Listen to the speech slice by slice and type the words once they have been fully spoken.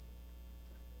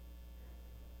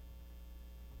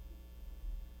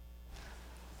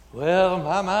Well,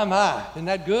 my. Isn't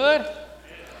that good?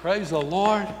 Praise the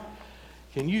Lord.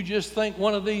 Can you just think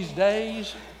one of these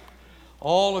days,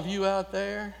 all of you out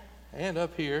there and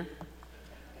up here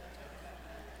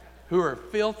who are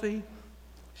filthy,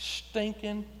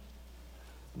 stinking,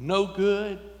 no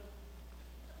good,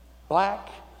 black,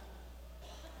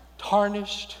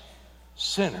 tarnished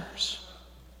sinners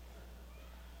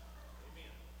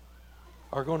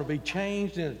are going to be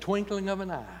changed in a twinkling of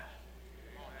an eye.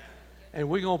 And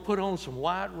we're going to put on some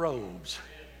white robes.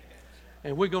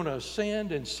 And we're going to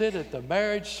ascend and sit at the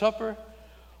marriage supper.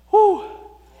 Whoo!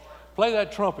 Play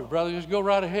that trumpet, brother. Just go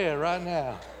right ahead right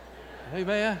now.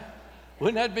 Amen.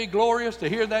 Wouldn't that be glorious to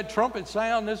hear that trumpet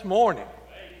sound this morning?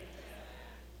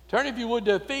 Turn, if you would,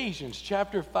 to Ephesians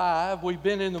chapter 5. We've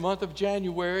been in the month of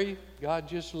January. God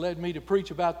just led me to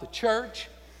preach about the church.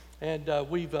 And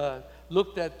we've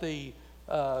looked at the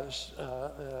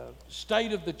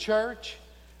state of the church.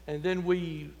 And then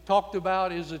we talked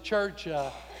about, is the church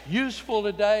useful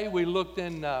today? We looked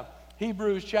in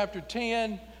Hebrews chapter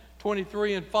 10,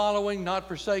 23 and following, not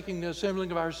forsaking the assembling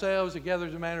of ourselves, together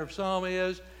as the manner of some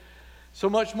is. So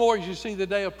much more as you see the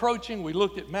day approaching. We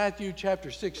looked at Matthew chapter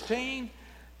 16.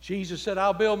 Jesus said,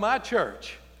 I'll build my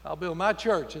church. I'll build my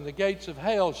church, and the gates of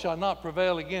hell shall not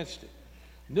prevail against it.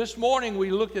 And this morning we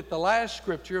looked at the last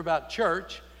scripture about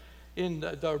church in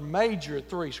the major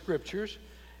three scriptures.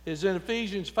 Is in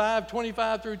Ephesians 5,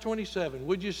 25 through 27.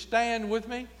 Would you stand with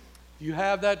me? If you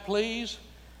have that, please.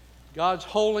 God's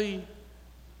holy,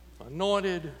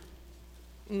 anointed,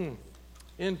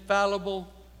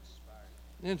 infallible,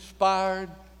 inspired,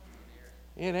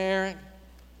 inerrant.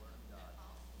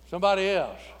 Somebody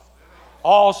else.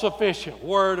 All sufficient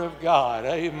Word of God.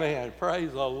 Amen.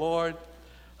 Praise the Lord.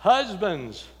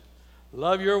 Husbands,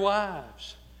 love your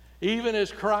wives, even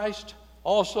as Christ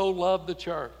also loved the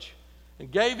church and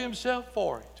gave himself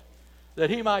for it, that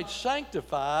he might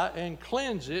sanctify and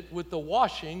cleanse it with the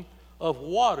washing of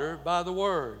water by the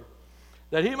word,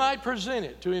 that he might present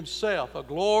it to himself a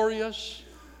glorious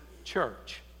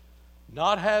church,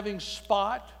 not having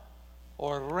spot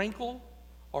or wrinkle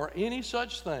or any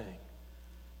such thing,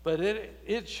 but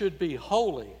it should be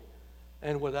holy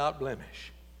and without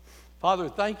blemish. Father,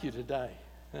 thank you today.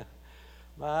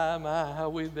 My, how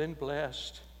we've been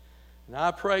blessed. And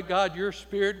I pray, God, your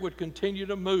Spirit would continue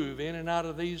to move in and out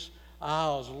of these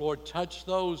aisles. Lord, touch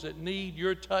those that need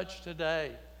your touch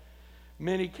today.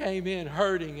 Many came in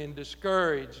hurting and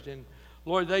discouraged, and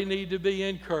Lord, they need to be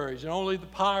encouraged, and only the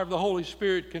power of the Holy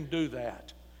Spirit can do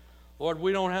that. Lord,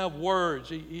 we don't have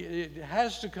words. It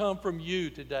has to come from you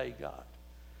today, God.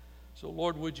 So,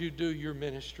 Lord, would you do your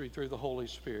ministry through the Holy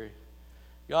Spirit?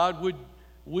 God, would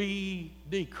we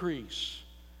decrease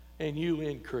and you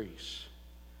increase?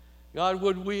 God,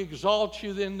 would we exalt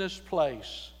you in this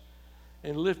place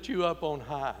and lift you up on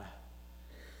high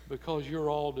because you're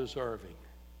all deserving.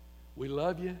 We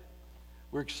love you.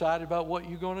 We're excited about what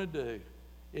you're going to do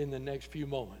in the next few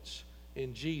moments.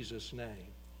 In Jesus' name,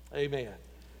 amen.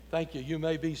 Thank you. You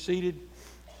may be seated.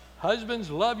 Husbands,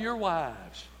 love your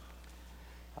wives.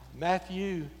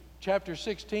 Matthew chapter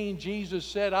 16, Jesus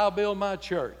said, I'll build my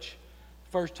church.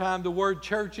 First time the word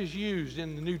church is used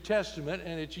in the New Testament,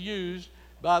 and it's used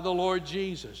by the Lord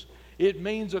Jesus. It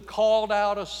means a called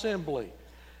out assembly.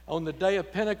 On the day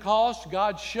of Pentecost,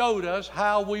 God showed us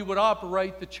how we would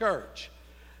operate the church.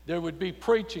 There would be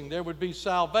preaching, there would be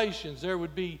salvations, there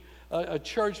would be a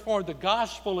church formed. The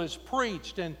gospel is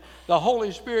preached and the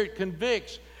Holy Spirit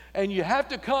convicts. And you have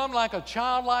to come like a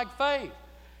childlike faith.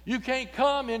 You can't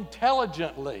come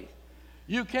intelligently.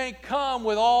 You can't come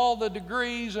with all the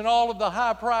degrees and all of the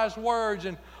high-priced words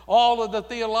and all of the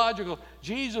theological.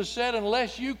 Jesus said,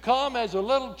 unless you come as a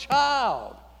little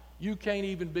child, you can't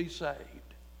even be saved.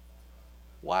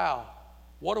 Wow,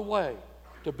 what a way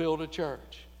to build a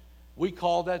church. We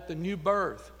call that the new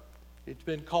birth. It's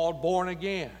been called born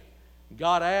again.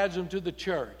 God adds them to the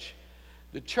church.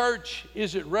 The church,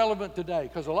 is it relevant today?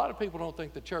 Because a lot of people don't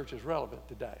think the church is relevant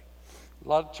today. A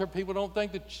lot of people don't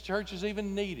think the church is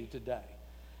even needed today.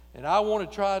 And I want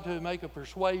to try to make a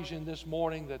persuasion this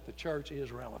morning that the church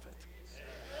is relevant.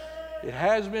 It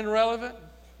has been relevant,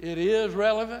 it is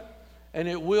relevant, and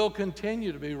it will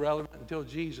continue to be relevant until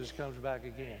Jesus comes back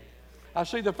again. I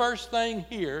see the first thing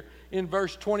here in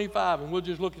verse 25, and we'll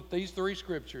just look at these three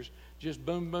scriptures, just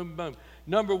boom, boom, boom.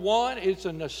 Number one, it's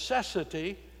a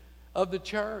necessity of the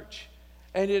church,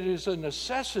 and it is a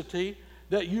necessity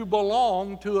that you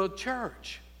belong to a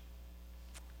church.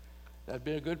 That'd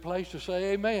be a good place to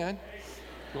say amen. It's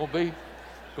going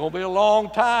to be a long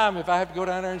time if I have to go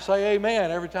down there and say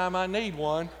amen every time I need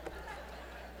one.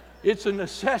 It's a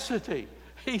necessity.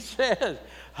 He says,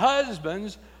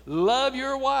 husbands, love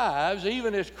your wives,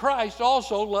 even as Christ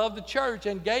also loved the church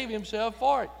and gave himself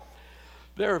for it.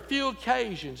 There are a few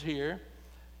occasions here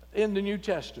in the New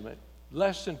Testament,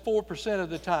 less than 4% of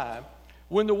the time,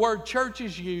 when the word church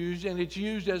is used, and it's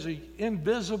used as an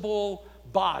invisible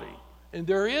body. And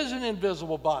there is an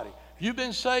invisible body. You've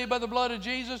been saved by the blood of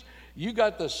Jesus, you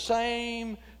got the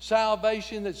same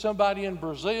salvation that somebody in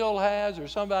Brazil has, or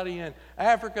somebody in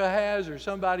Africa has, or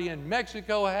somebody in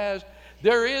Mexico has.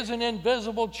 There is an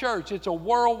invisible church. It's a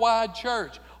worldwide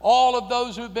church. All of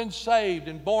those who've been saved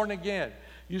and born again.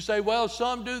 You say, well,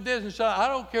 some do this and some. I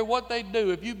don't care what they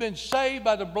do. If you've been saved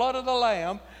by the blood of the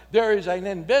Lamb, there is an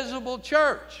invisible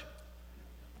church.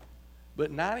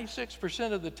 But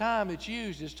 96% of the time it's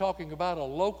used is talking about a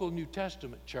local New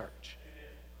Testament church.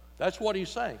 That's what he's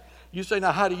saying. You say,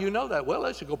 now how do you know that? Well,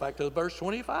 let's go back to verse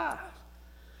 25.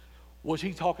 Was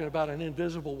he talking about an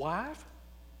invisible wife?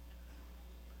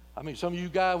 I mean, some of you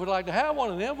guys would like to have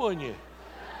one of them, wouldn't you?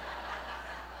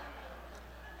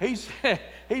 He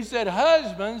said,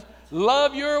 husbands,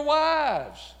 love your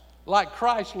wives like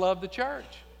Christ loved the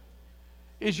church.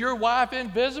 Is your wife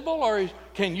invisible, or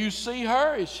can you see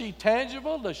her? Is she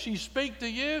tangible? Does she speak to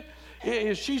you?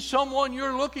 Is she someone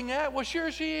you're looking at? Well,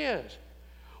 sure she is.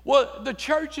 Well, the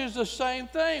church is the same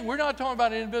thing. We're not talking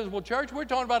about an invisible church. We're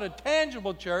talking about a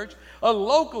tangible church, a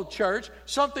local church,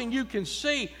 something you can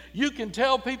see. You can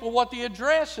tell people what the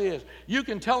address is. You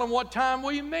can tell them what time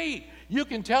we meet. You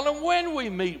can tell them when we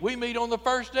meet. We meet on the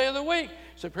first day of the week. You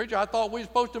say, preacher, I thought we were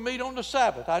supposed to meet on the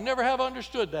Sabbath. I never have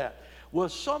understood that. Well,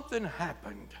 something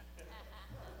happened.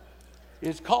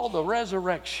 It's called the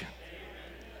resurrection.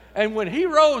 And when he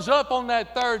rose up on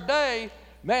that third day,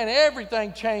 man,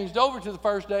 everything changed over to the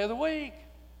first day of the week.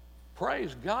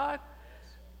 Praise God.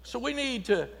 So we need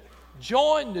to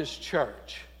join this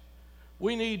church.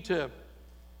 We need to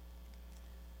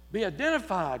be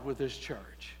identified with this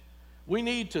church. We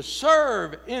need to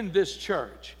serve in this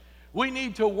church. We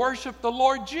need to worship the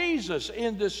Lord Jesus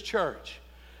in this church.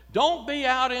 Don't be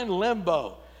out in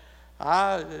limbo.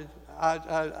 I've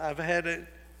had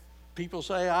people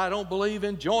say, I don't believe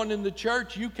in joining the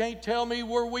church. You can't tell me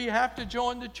where we have to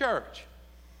join the church.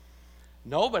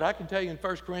 No, but I can tell you in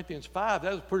 1 Corinthians 5,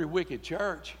 that was a pretty wicked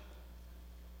church.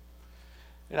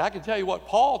 And I can tell you what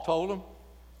Paul told them.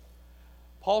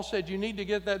 Paul said you need to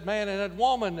get that man and that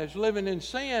woman that's living in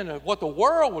sin, what the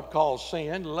world would call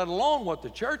sin, let alone what the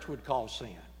church would call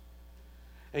sin.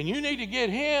 And you need to get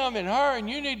him and her, and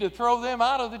you need to throw them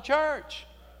out of the church.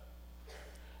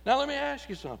 Now let me ask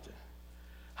you something.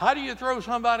 How do you throw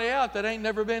somebody out that ain't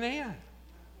never been in?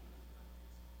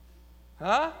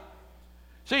 Huh?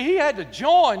 See, he had to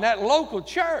join that local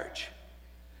church.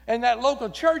 And that local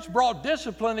church brought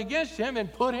discipline against him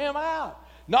and put him out.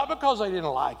 Not because they didn't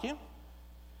like him,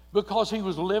 because he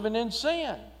was living in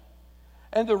sin.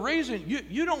 And the reason,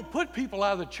 you don't put people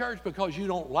out of the church because you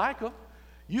don't like them.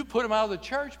 You put them out of the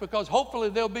church because hopefully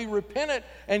they'll be repentant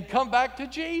and come back to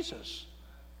Jesus.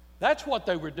 That's what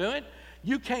they were doing.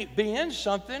 You can't be in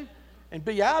something and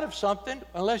be out of something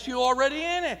unless you're already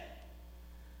in it.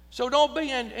 So don't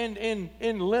be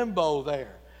in limbo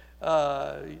there.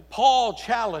 Paul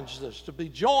challenged us to be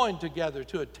joined together,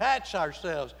 to attach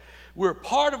ourselves. We're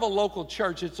part of a local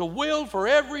church. It's a will for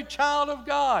every child of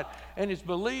God. And I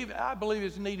believe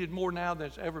it's needed more now than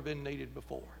it's ever been needed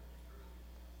before.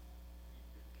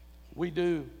 We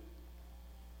do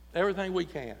everything we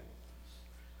can.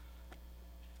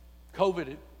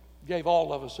 COVID gave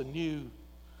all of us a new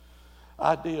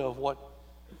idea of what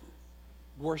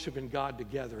worshiping God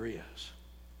together is.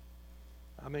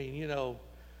 I mean, you know,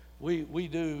 we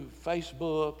do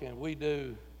Facebook and we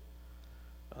do,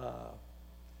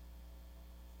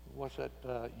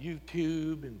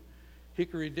 YouTube and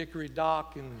Hickory Dickory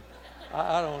Dock and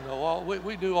I don't know.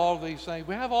 We do all these things.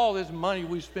 We have all this money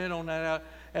we spend on that out.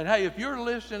 And hey, if you're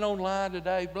listening online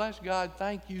today, bless God,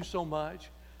 thank you so much.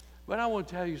 But I want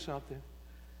to tell you something.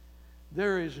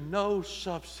 There is no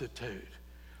substitute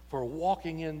for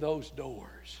walking in those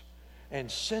doors and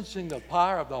sensing the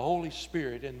power of the Holy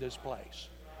Spirit in this place.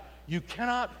 You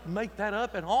cannot make that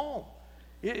up at home.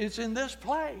 It's in this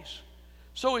place.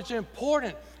 So it's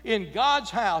important in God's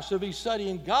house to be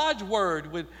studying God's Word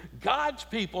with God's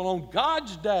people on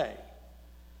God's day.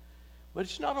 But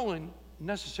it's not only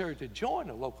necessary to join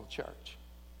a local church.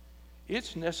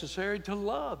 It's necessary to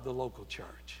love the local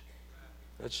church.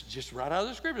 That's just right out of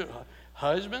the Scripture.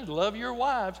 Husbands, love your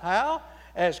wives. How?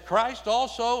 As Christ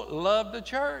also loved the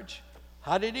church.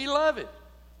 How did he love it?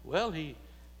 Well, he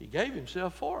gave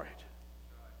himself for it.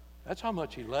 That's how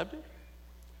much he loved it.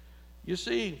 You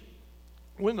see,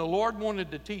 when the Lord wanted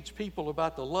to teach people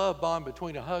about the love bond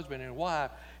between a husband and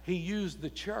wife, he used the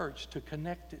church to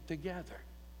connect it together.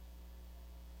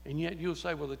 And yet you'll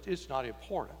say, well, it's not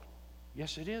important.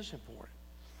 Yes, it is important.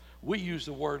 We use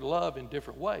the word love in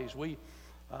different ways.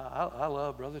 I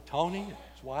love Brother Tony and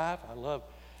his wife. I love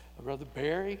Brother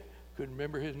Barry. Couldn't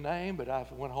remember his name, but I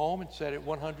went home and said it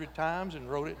 100 times and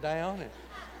wrote it down. And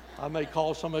I may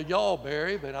call some of y'all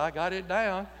Barry, but I got it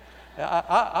down.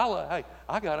 I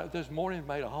got up this morning and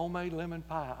made a homemade lemon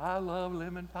pie. I love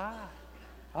lemon pie.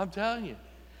 I'm telling you.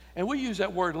 And we use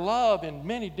that word love in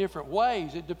many different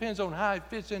ways. It depends on how it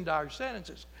fits into our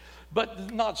sentences.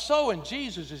 But not so in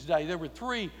Jesus' day. There were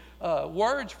three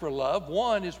words for love.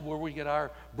 One is where we get our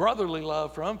brotherly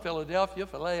love from, Philadelphia,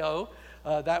 phileo.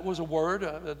 That was a word,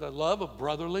 the love of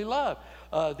brotherly love.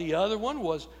 The other one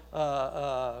was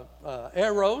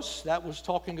eros. That was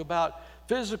talking about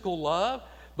physical love.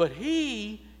 But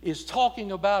he is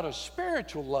talking about a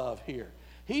spiritual love here.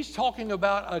 He's talking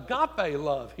about agape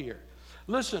love here.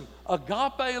 Listen,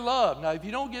 agape love. Now, if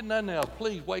you don't get nothing else,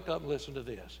 please wake up and listen to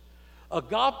this.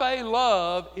 Agape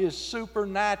love is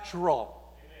supernatural.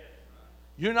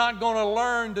 You're not going to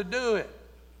learn to do it.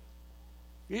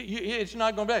 It's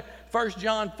not going to be. 1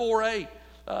 John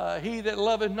 4:8. He that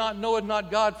loveth not knoweth not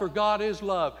God, for God is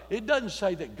love. It doesn't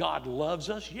say that God loves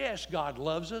us. Yes, God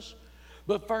loves us.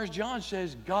 But 1 John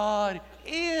says God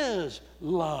is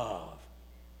love.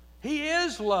 He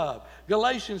is love.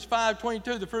 Galatians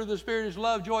 5:22, the fruit of the Spirit is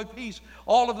love, joy, peace,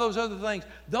 all of those other things.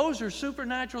 Those are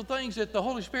supernatural things that the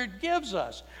Holy Spirit gives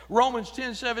us. Romans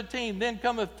 10:17, then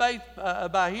cometh faith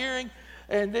by hearing,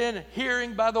 and then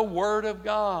hearing by the word of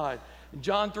God.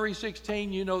 John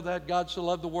 3:16, you know that God so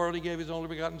loved the world, he gave his only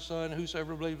begotten Son,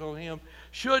 whosoever believes on him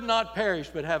should not perish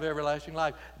but have everlasting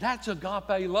life. That's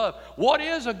agape love. What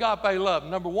is agape love?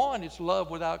 Number one, it's love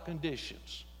without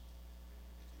conditions.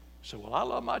 So, well, I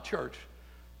love my church.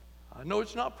 I know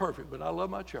it's not perfect, but I love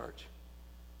my church.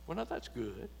 Well, now that's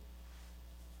good.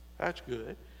 That's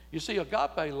good. You see,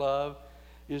 agape love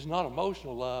is not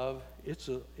emotional love. It's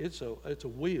a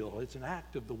will. It's an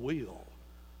act of the will.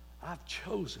 I've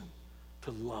chosen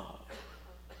to love.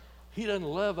 He doesn't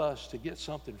love us to get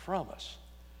something from us.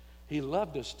 He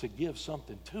loved us to give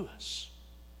something to us.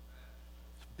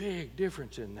 There's a big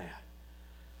difference in that.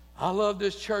 I love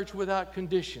this church without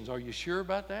conditions. Are you sure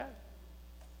about that?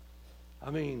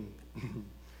 I mean,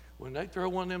 when they throw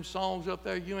one of them songs up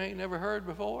there you ain't never heard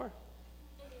before,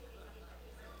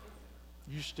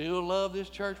 you still love this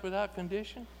church without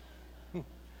condition?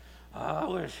 I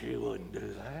wish you wouldn't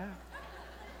do that.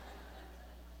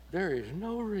 There is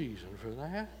no reason for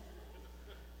that.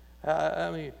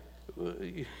 I mean,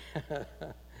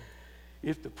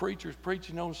 if the preacher's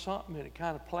preaching on something and it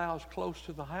kind of plows close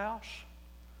to the house,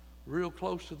 real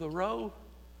close to the road,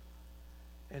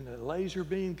 and the laser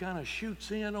beam kind of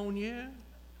shoots in on you,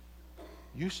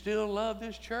 you still love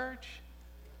this church?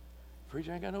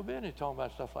 Preacher ain't got no business talking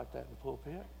about stuff like that in the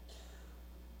pulpit.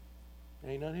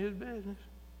 Ain't none of his business.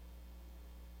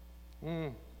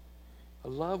 A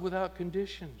love without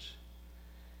conditions.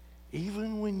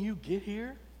 Even when you get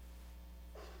here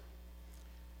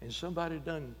and somebody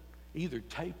done either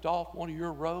taped off one of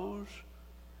your rows,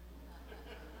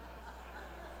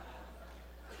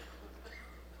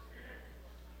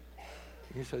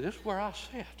 you say, this is where I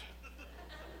sit.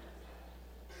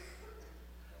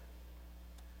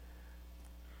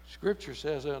 Scripture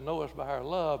says they'll know us by our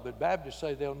love, but Baptists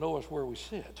say they'll know us where we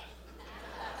sit.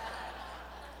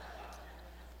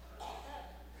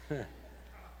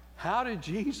 How did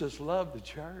Jesus love the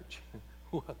church?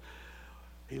 Well,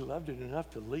 he loved it enough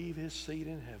to leave his seat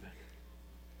in heaven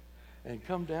and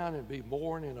come down and be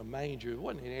born in a manger. There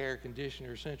wasn't any air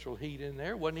conditioner or central heat in there.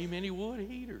 There wasn't even any wood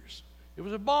heaters. It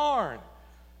was a barn.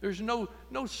 There's no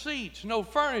seats, no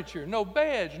furniture, no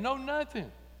beds, no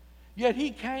nothing. Yet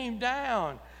he came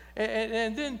down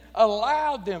and then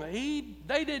allowed them.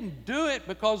 They didn't do it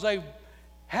because they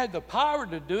had the power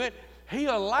to do it. He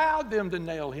allowed them to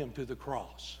nail him to the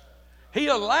cross. He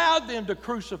allowed them to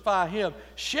crucify him,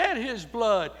 shed his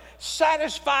blood,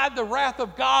 satisfied the wrath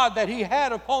of God that he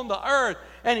had upon the earth,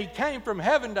 and he came from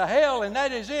heaven to hell, and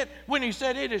that is it. When he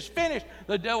said, it is finished,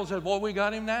 the devil said, boy, we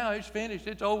got him now. It's finished.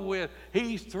 It's over with.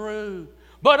 He's through.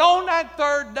 But on that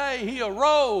third day, he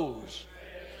arose.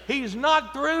 He's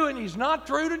not through, and he's not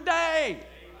through today.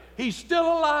 He's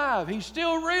still alive. He's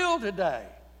still real today.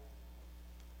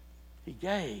 He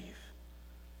gave.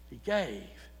 He gave.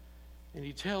 And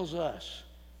he tells us,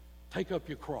 take up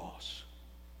your cross.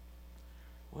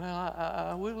 Well,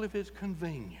 I will if it's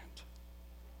convenient.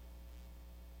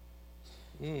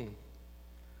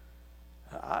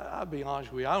 I'll be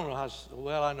honest with you. I don't know how,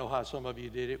 well, I know how some of you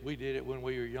did it. We did it when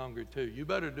we were younger, too. You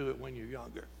better do it when you're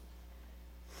younger,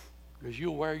 because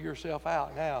you'll wear yourself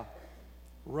out now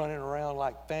running around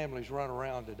like families run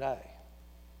around today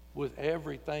with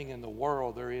everything in the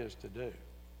world there is to do.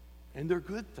 And they're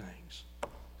good things.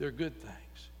 They're good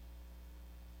things.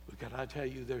 But can I tell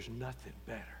you, there's nothing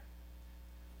better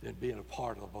than being a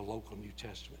part of a local New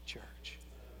Testament church.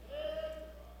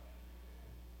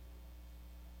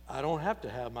 I don't have to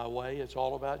have my way. It's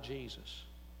all about Jesus.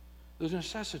 The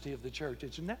necessity of the church,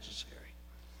 it's necessary.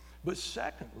 But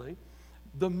secondly,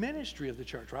 the ministry of the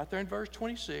church, right there in verse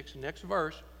 26, the next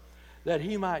verse, that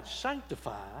he might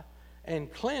sanctify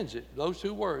and cleanse it. Those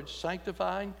two words,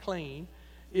 sanctify and clean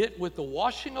it with the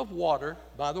washing of water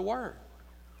by the word.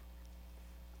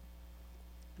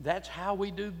 That's how we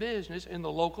do business in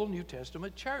the local New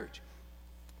Testament church.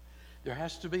 There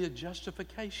has to be a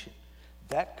justification.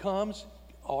 That comes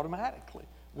automatically.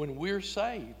 When we're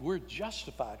saved, we're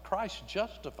justified. Christ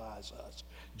justifies us,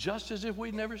 just as if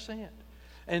we'd never sinned.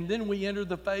 And then we enter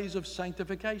the phase of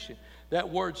sanctification. That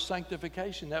word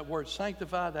sanctification, that word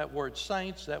sanctify, that word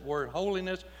saints, that word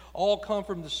holiness, all come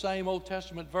from the same Old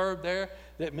Testament verb there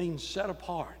that means set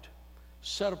apart.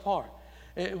 Set apart.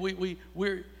 You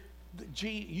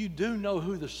do know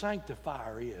who the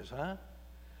sanctifier is, huh?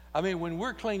 I mean, when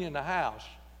we're cleaning the house,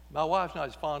 my wife's not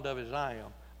as fond of it as I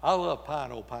am. I love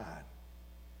pine, oh pine.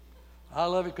 I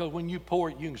love it because when you pour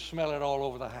it, you can smell it all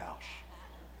over the house.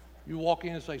 You walk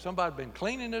in and say, somebody's been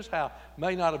cleaning this house.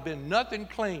 May not have been nothing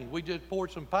clean. We just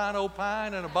poured some pine, oh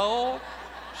pine in a bowl,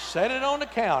 set it on the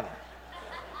counter.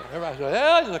 And everybody says,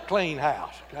 that is a clean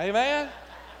house. Amen?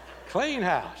 Clean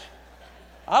house.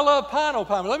 I love pine, oh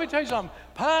pine. But let me tell you something.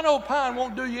 Pine, oh pine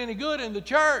won't do you any good in the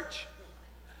church.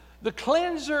 The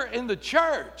cleanser in the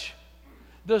church,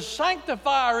 the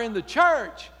sanctifier in the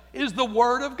church is the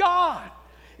Word of God.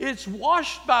 It's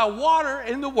washed by water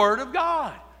in the Word of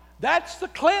God. That's the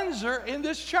cleanser in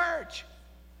this church.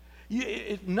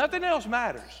 Nothing else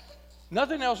matters.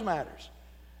 Nothing else matters.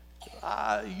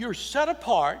 You're set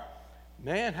apart,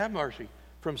 man, have mercy,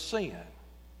 from sin.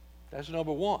 That's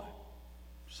number one.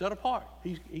 Set apart.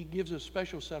 He gives us a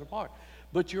special set apart.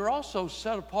 But you're also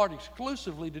set apart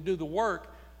exclusively to do the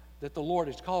work that the Lord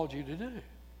has called you to do.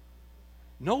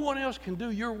 No one else can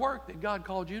do your work that God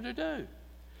called you to do.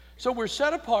 So we're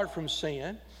set apart from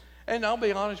sin. And I'll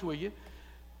be honest with you,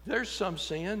 there's some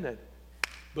sin that,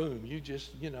 boom,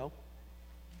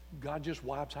 God just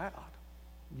wipes out.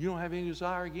 You don't have any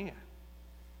desire again.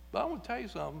 But I'm going to tell you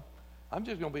something. I'm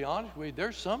just going to be honest with you.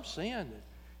 There's some sin that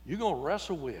you're going to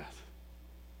wrestle with.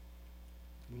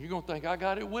 And you're going to think, I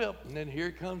got it whipped, and then here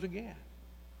it comes again.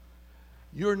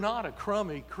 You're not a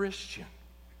crummy Christian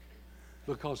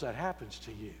because that happens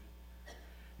to you.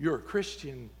 You're a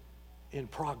Christian in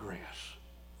progress.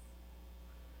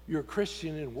 You're a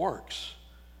Christian in works.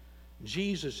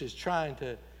 Jesus is trying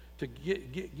to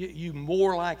get you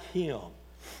more like him.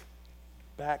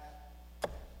 Back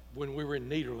when we were in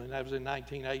Nederland, that was in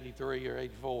 1983 or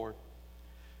 84,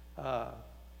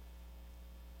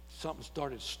 something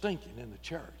started stinking in the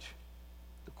church.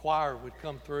 The choir would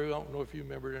come through. I don't know if you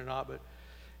remember it or not, but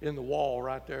in the wall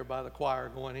right there by the choir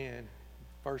going in.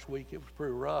 First week it was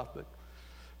pretty rough, but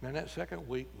man, that second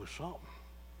week was something.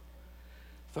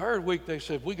 Third week they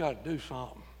said, we got to do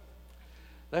something.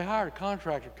 They hired a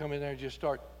contractor to come in there and just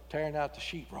start tearing out the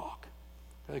sheetrock.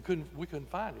 We couldn't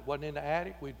find it. It wasn't in the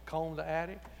attic. We'd combed the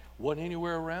attic. Wasn't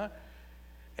anywhere around.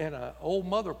 And an old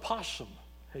mother possum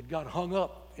had got hung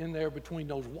up in there between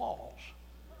those walls.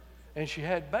 And she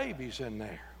had babies in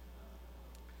there.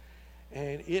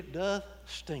 And it doth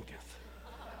stinketh.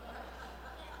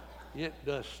 It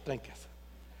does stinketh.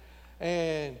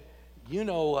 And,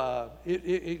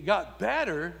 it got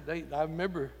better. I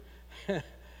remember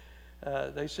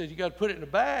they said, you got to put it in a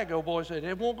bag. Old boy said,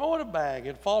 it won't go in a bag.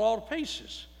 It'll fall all to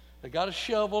pieces. They got a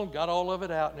shovel and got all of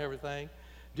it out and everything.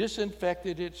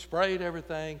 Disinfected it, sprayed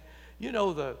everything.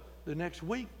 The next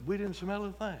week, we didn't smell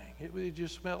a thing. It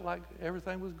just smelled like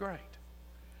everything was great.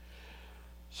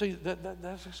 See,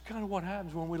 that's kind of what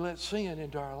happens when we let sin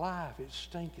into our life. It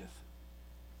stinketh.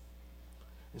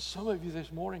 And some of you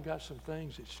this morning got some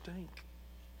things that stink.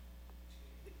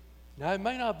 Now, it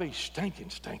may not be stinking.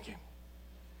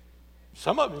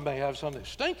 Some of you may have something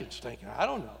that's stinking. I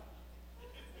don't know.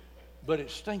 But it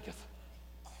stinketh.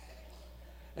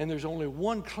 And there's only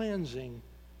one cleansing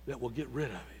that will get rid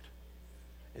of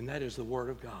it. And that is the Word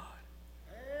of God.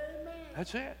 Amen.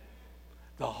 That's it.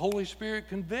 The Holy Spirit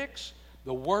convicts.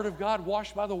 The Word of God,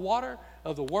 washed by the water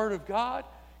of the Word of God,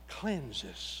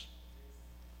 cleanses.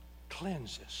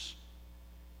 Cleans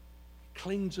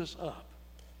us up.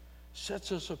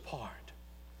 Sets us apart.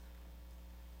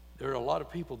 There are a lot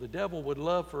of people, the devil would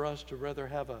love for us to rather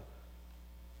have a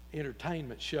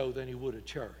entertainment show than he would a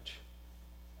church.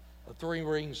 A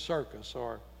three-ring circus,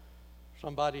 or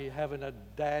somebody having a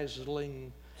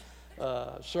dazzling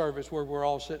service where we're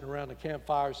all sitting around the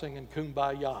campfire singing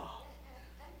Kumbaya.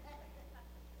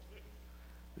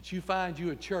 But you find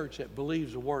you a church that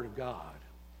believes the Word of God,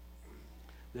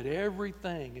 that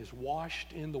everything is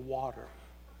washed in the water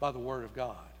by the Word of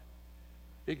God.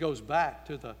 It goes back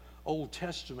to the Old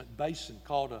Testament basin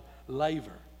called a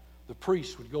laver. The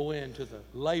priest would go into the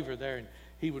laver there and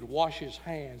he would wash his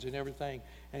hands and everything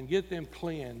and get them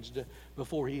cleansed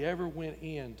before he ever went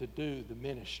in to do the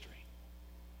ministry.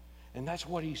 And that's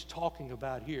what he's talking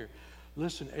about here.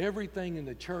 Listen, everything in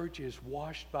the church is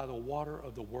washed by the water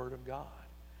of the Word of God.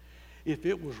 If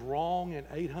it was wrong in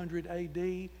 800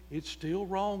 AD, it's still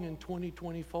wrong in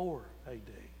 2024 AD.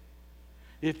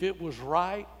 If it was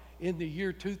right in the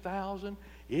year 2000,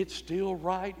 it's still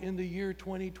right in the year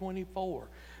 2024.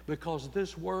 Because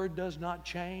this Word does not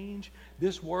change.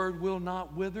 This Word will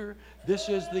not wither. This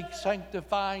is the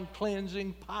sanctifying,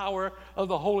 cleansing power of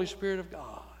the Holy Spirit of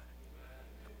God.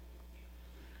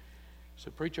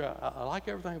 So, preacher, I like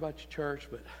everything about your church,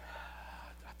 but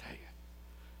I tell you,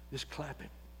 this clapping.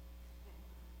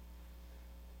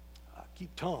 I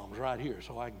keep Tums right here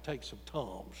so I can take some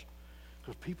Tums,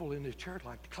 because people in this church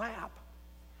like to clap.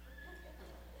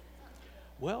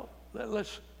 Well,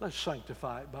 let's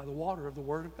sanctify it by the water of the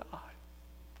Word of God.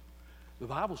 The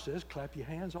Bible says, clap your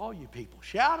hands, all you people.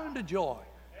 Shout unto joy.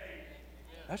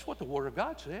 That's what the Word of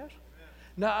God says.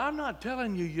 Now, I'm not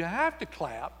telling you you have to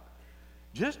clap.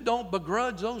 Just don't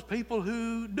begrudge those people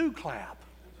who do clap.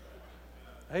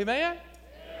 Amen?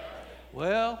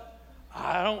 Well,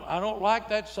 I don't like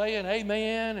that saying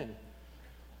amen, and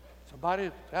somebody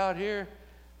out here,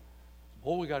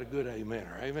 boy, we got a good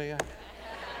amener. Amen?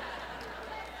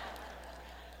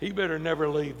 He better never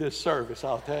leave this service,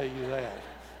 I'll tell you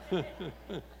that.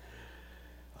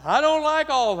 I don't like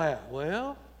all that.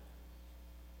 Well,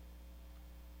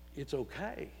 it's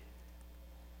okay.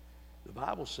 The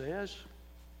Bible says,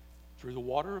 through the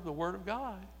water of the Word of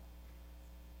God,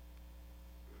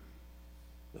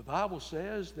 the Bible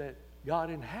says that God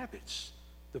inhabits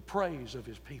the praise of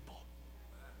His people.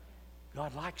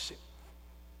 God likes it.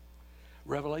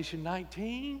 Revelation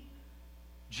 19,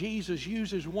 Jesus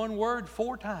uses one word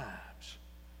 4 times.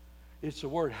 It's the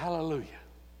word hallelujah.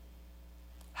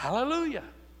 Hallelujah.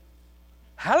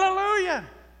 Hallelujah.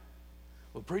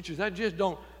 Well, preachers, I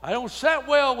don't set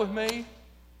well with me.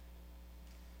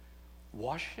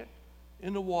 Wash it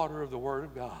in the water of the Word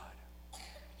of God.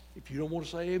 If you don't want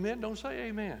to say amen, don't say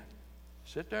amen.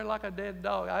 Sit there like a dead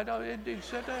dog.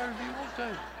 Sit there if you want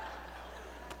to.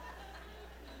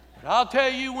 But I'll tell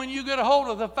you, when you get a hold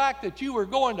of the fact that you were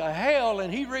going to hell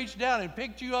and He reached down and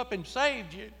picked you up and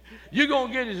saved you, you're going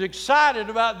to get as excited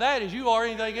about that as you are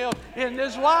anything else in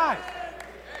this life.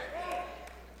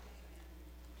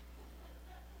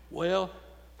 Well,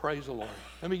 praise the Lord.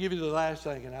 Let me give you the last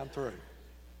thing and I'm through.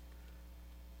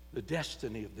 The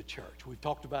destiny of the church. We've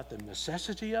talked about the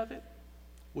necessity of it.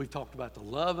 We've talked about the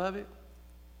love of it.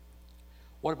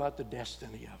 What about the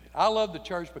destiny of it? I love the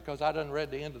church because I done read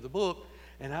the end of the book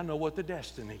and I know what the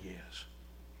destiny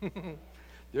is.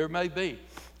 There may be.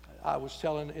 I was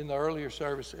telling in the earlier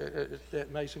service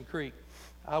at Mason Creek,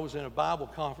 I was in a Bible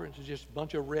conference, just a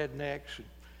bunch of rednecks, and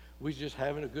we was just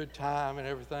having a good time and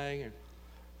everything. And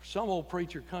some old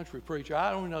preacher, country preacher,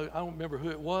 I don't remember who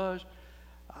it was.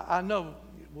 I know,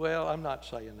 well, I'm not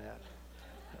saying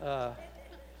that.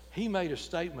 He made a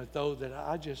statement, though, that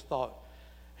I just thought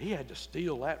he had to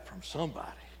steal that from somebody.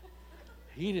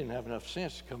 He didn't have enough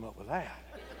sense to come up with that.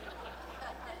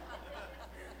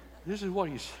 This is what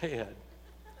he said.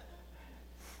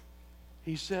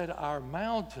 He said, our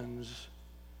mountains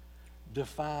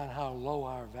define how low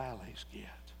our valleys get.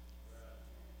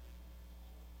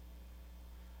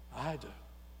 I had to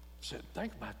sit and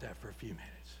think about that for a few minutes.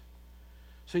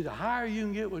 See, the higher you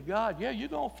can get with God, yeah, you're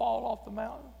going to fall off the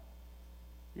mountain.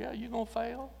 Yeah, you're going to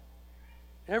fail.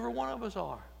 Every one of us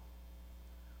are.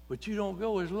 But you don't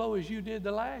go as low as you did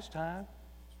the last time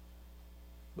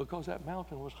because that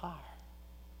mountain was higher.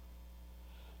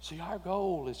 See, our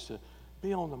goal is to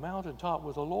be on the mountaintop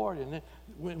with the Lord, and then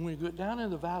when we get down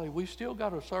in the valley, we've still got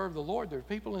to serve the Lord. There are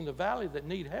people in the valley that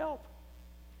need help.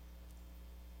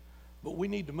 But we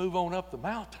need to move on up the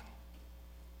mountain.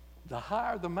 The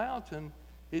higher the mountain,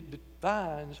 it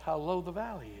defines how low the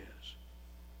valley is.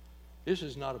 This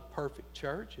is not a perfect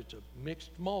church. It's a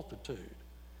mixed multitude.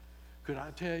 Could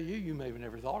I tell you, you may have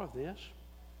never thought of this,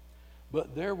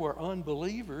 but there were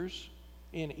unbelievers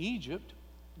in Egypt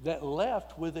that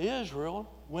left with Israel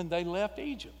when they left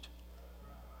Egypt.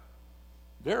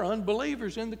 They're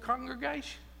unbelievers in the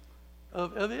congregation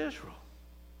of Israel.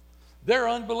 They're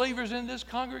unbelievers in this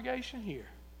congregation here.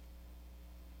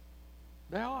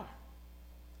 They are.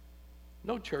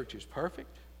 No church is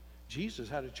perfect. Jesus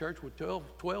had a church with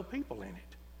 12 people in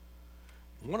it.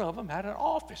 One of them had an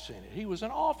office in it. He was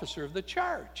an officer of the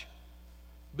church.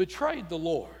 Betrayed the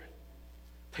Lord.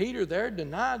 Peter there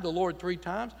denied the Lord 3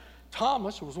 times.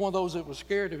 Thomas was one of those that was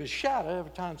scared of his shadow.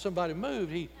 Every time somebody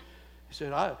moved, he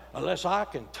said, unless I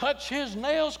can touch his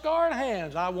nail-scarred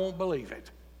hands, I won't believe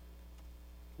it.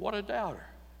 What a doubter.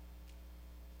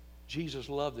 Jesus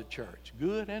loved the church,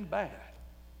 good and bad,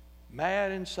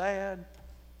 mad and sad.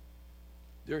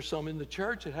 There's some in the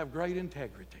church that have great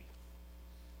integrity.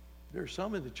 There's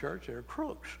some in the church that are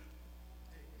crooks,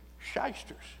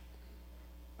 shysters.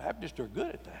 Baptists are good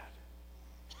at that.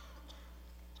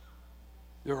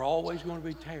 There are always going to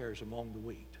be tares among the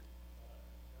wheat.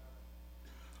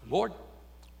 Lord,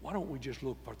 why don't we just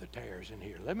look for the tares in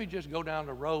here? Let me just go down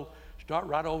the row, start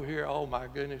right over here. Oh, my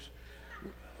goodness.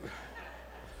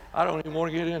 I don't even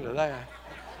want to get into that.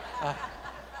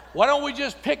 Why don't we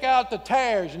just pick out the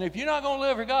tares? And if you're not going to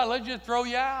live for God, let's just throw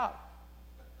you out.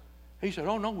 He said,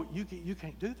 oh, no, you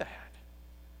can't do that.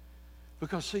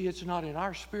 Because, see, it's not in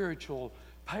our spiritual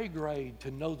pay grade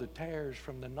to know the tares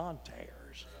from the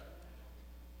non-tares.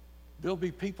 There'll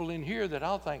be people in here that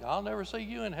I'll think, I'll never see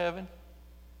you in heaven.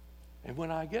 And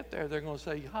when I get there, they're going to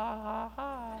say, ha, ha,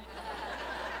 ha.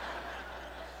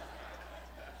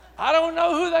 I don't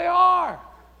know who they are.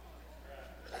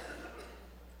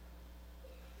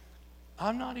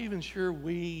 I'm not even sure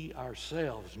we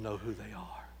ourselves know who they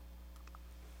are.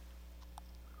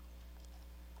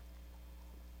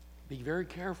 Be very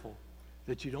careful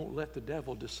that you don't let the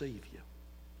devil deceive you,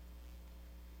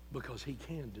 because he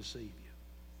can deceive you.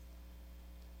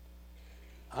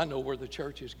 I know where the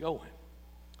church is going.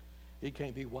 It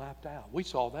can't be wiped out. We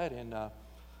saw that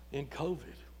in COVID.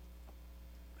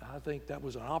 I think that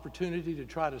was an opportunity to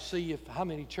try to see how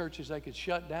many churches they could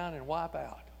shut down and wipe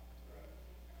out.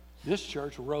 This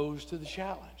church rose to the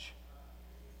challenge.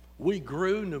 We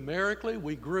grew numerically,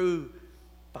 we grew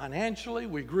financially,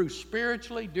 we grew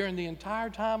spiritually during the entire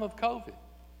time of COVID.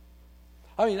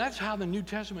 I mean, that's how the New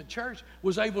Testament church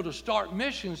was able to start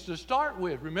missions to start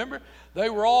with. Remember, they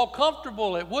were all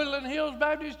comfortable at Woodland Hills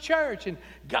Baptist Church, and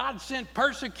God sent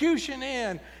persecution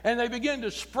in, and they began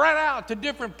to spread out to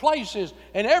different places,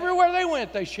 and everywhere they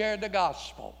went, they shared the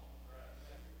gospel.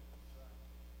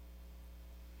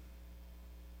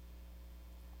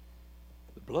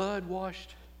 The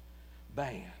blood-washed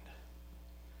band.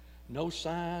 No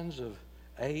signs of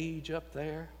age up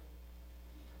there.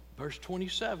 Verse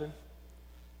 27.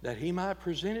 That he might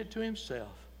present it to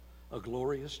himself a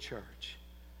glorious church,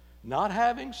 not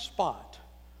having spot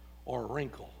or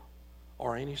wrinkle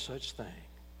or any such thing,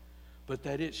 but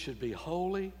that it should be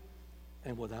holy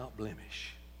and without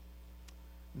blemish.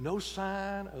 No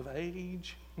sign of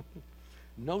age,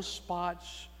 no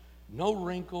spots, no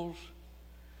wrinkles.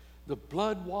 The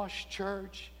blood-washed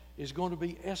church is going to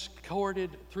be escorted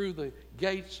through the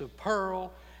gates of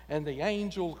pearl, and the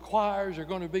angel choirs are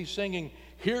going to be singing,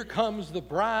 "Here comes the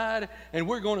bride," and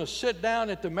we're going to sit down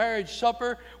at the marriage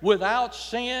supper without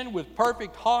sin, with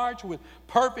perfect hearts, with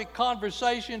perfect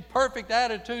conversation, perfect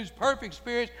attitudes, perfect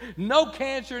spirits, no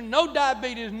cancer, no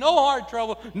diabetes, no heart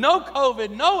trouble, no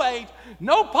COVID, no AIDS,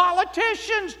 no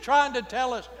politicians trying to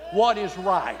tell us what is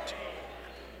right.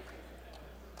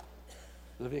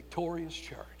 The victorious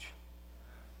church.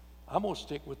 I'm going to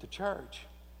stick with the church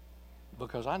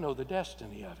because I know the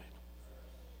destiny of it.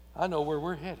 I know where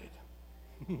we're headed.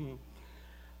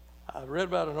 I read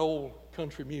about an old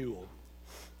country mule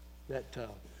that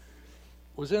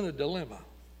was in a dilemma.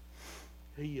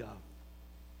 He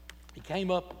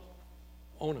came up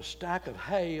on a stack of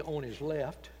hay on his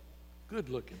left,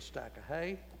 good-looking stack of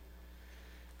hay,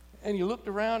 and he looked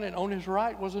around, and on his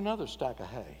right was another stack of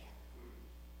hay.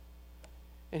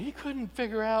 And he couldn't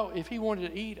figure out if he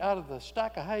wanted to eat out of the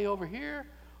stack of hay over here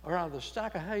or out of the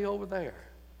stack of hay over there.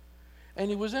 And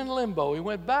he was in limbo. He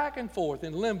went back and forth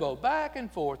in limbo, back and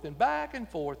forth and back and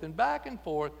forth and back and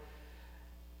forth.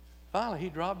 Finally, he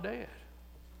dropped dead.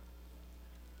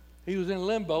 He was in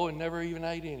limbo and never even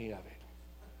ate any of it.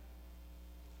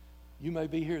 You may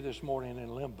be here this morning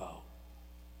in limbo.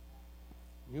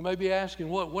 You may be asking,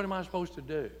 what am I supposed to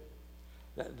do?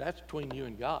 That's between you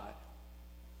and God.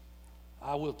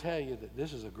 I will tell you that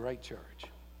this is a great church.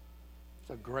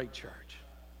 It's a great church.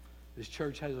 This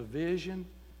church has a vision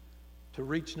to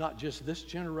reach not just this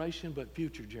generation, but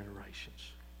future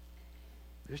generations.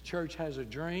 This church has a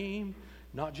dream,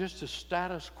 not just a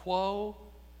status quo.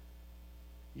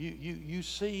 You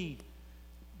see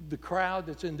the crowd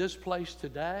that's in this place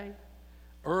today,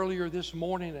 earlier this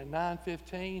morning at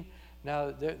 9:15,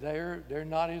 now they're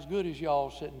not as good as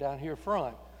y'all sitting down here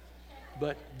front,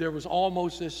 but there was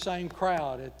almost this same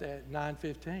crowd at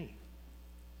 9:15.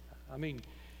 I mean,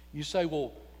 you say,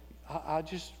 well, I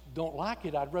just don't like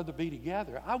it. I'd rather be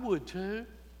together. I would too.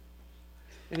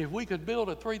 And if we could build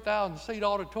a 3,000-seat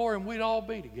auditorium, we'd all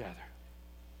be together.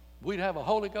 We'd have a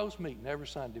Holy Ghost meeting every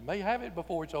Sunday. May have it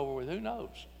before it's over with. Who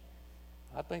knows?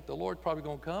 I think the Lord's probably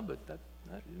going to come, but that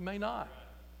may not.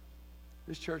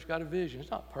 This church got a vision.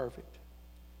 It's not perfect.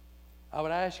 I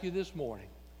would ask you this morning,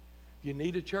 you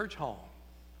need a church home,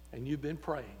 and you've been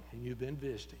praying, and you've been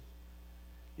visiting.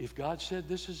 If God said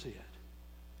this is it,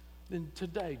 then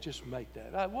today just make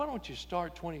that. Why don't you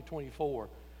start 2024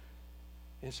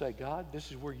 and say, God,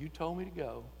 this is where you told me to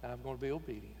go, and I'm going to be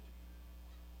obedient.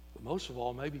 But most of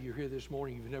all, maybe you're here this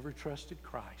morning, you've never trusted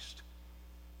Christ.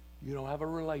 You don't have a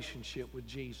relationship with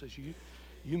Jesus.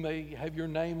 You may have your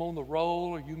name on the roll,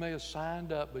 or you may have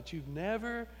signed up, but you've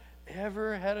never,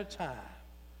 ever had a time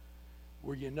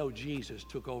where you know Jesus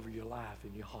took over your life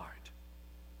and your heart.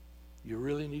 You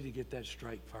really need to get that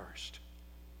straight first.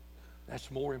 That's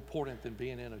more important than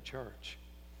being in a church,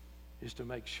 is to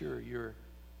make sure you're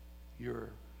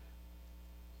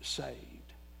saved.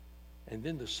 And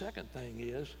then the second thing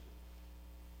is,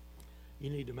 you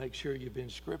need to make sure you've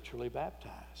been scripturally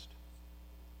baptized.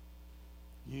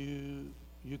 You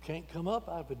can't come up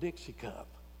out of a Dixie cup.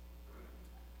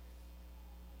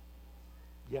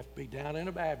 You have to be down in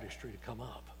a baptistry to come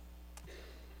up.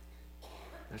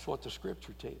 That's what the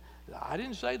scripture tells you. I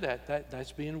didn't say that.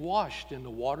 That's being washed in the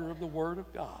water of the Word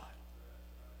of God.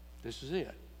 This is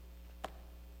it.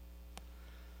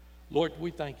 Lord,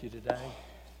 we thank you today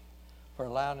for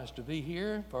allowing us to be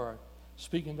here, for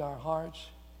speaking to our hearts.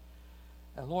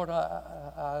 And Lord,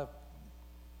 I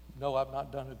know I've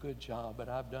not done a good job, but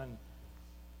I've done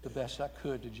the best I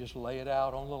could to just lay it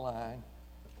out on the line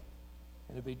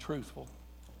and to be truthful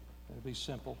and to be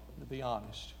simple and to be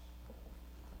honest.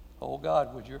 Oh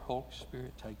God, would your Holy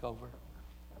Spirit take over?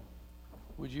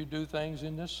 Would you do things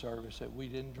in this service that we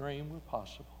didn't dream were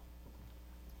possible?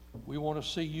 We want to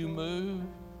see you move.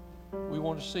 We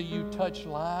want to see you touch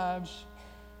lives.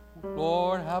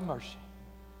 Lord, have mercy.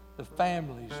 The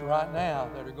families right now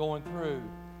that are going through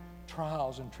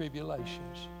trials and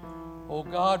tribulations. Oh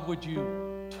God, would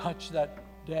you touch that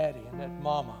daddy and that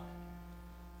mama?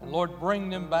 And Lord, bring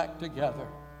them back together.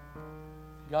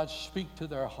 God, speak to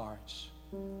their hearts.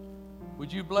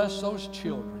 Would you bless those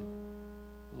children?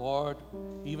 Lord,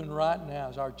 even right now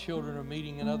as our children are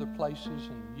meeting in other places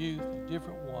and youth and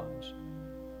different ones,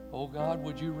 oh God,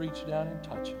 would you reach down and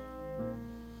touch them?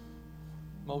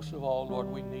 Most of all, Lord,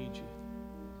 we need you.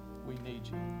 We need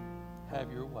you.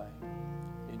 Have your way.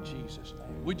 In Jesus'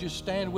 name. Would you stand with